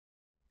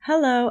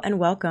Hello and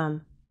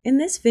welcome. In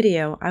this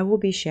video, I will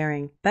be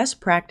sharing best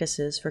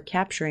practices for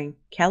capturing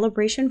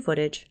calibration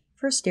footage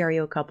for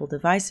stereo couple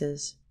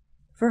devices.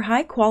 For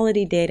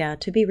high-quality data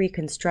to be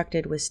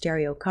reconstructed with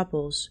stereo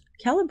couples,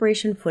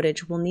 calibration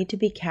footage will need to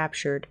be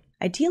captured,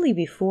 ideally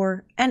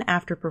before and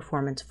after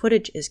performance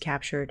footage is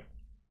captured.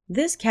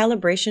 This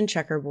calibration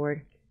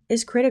checkerboard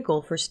is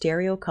critical for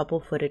stereo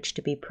couple footage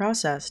to be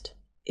processed.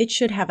 It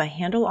should have a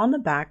handle on the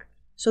back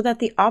so that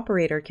the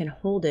operator can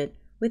hold it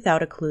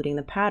without occluding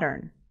the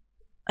pattern.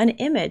 An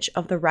image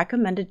of the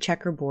recommended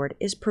checkerboard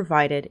is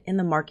provided in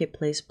the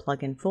Marketplace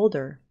plugin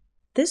folder.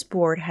 This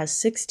board has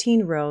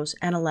 16 rows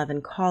and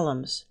 11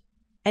 columns,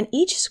 and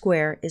each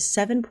square is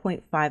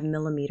 7.5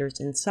 millimeters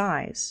in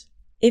size.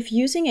 If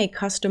using a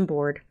custom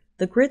board,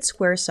 the grid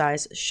square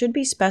size should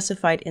be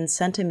specified in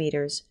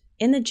centimeters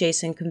in the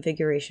JSON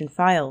configuration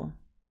file.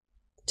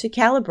 To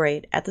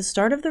calibrate, at the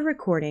start of the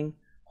recording,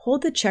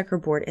 hold the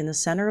checkerboard in the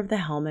center of the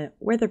helmet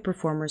where the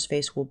performer's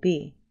face will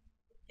be.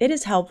 It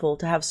is helpful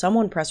to have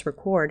someone press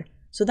record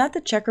so that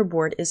the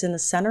checkerboard is in the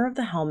center of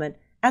the helmet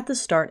at the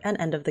start and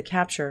end of the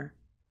capture.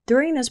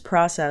 During this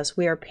process,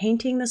 we are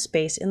painting the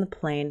space in the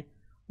plane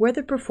where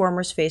the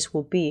performer's face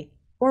will be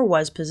or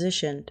was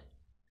positioned.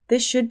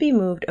 This should be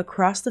moved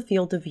across the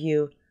field of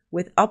view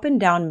with up and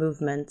down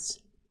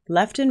movements,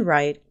 left and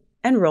right,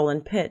 and roll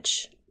and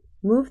pitch.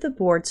 Move the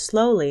board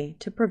slowly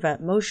to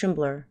prevent motion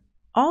blur.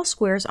 All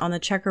squares on the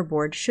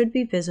checkerboard should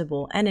be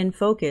visible and in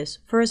focus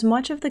for as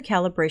much of the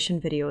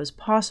calibration video as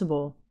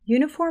possible.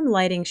 Uniform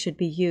lighting should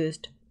be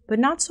used, but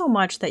not so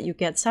much that you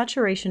get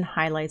saturation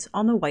highlights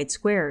on the white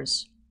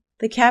squares.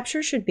 The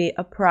capture should be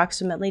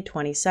approximately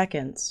 20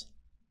 seconds.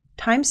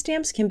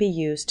 Timestamps can be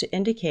used to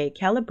indicate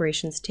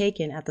calibrations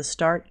taken at the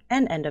start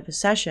and end of a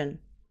session.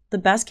 The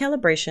best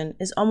calibration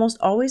is almost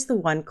always the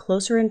one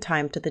closer in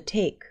time to the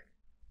take.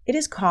 It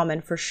is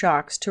common for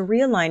shocks to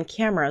realign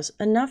cameras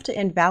enough to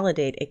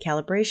invalidate a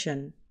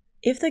calibration.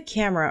 If the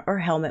camera or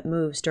helmet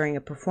moves during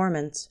a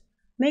performance,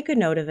 make a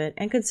note of it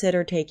and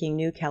consider taking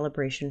new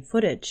calibration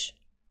footage.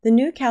 The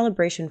new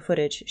calibration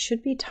footage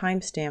should be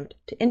time-stamped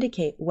to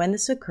indicate when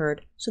this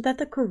occurred so that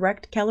the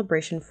correct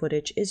calibration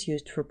footage is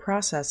used for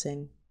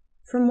processing.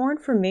 For more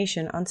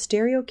information on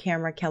stereo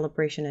camera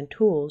calibration and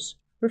tools,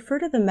 refer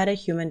to the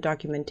MetaHuman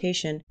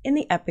documentation in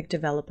the Epic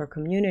developer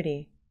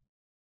community.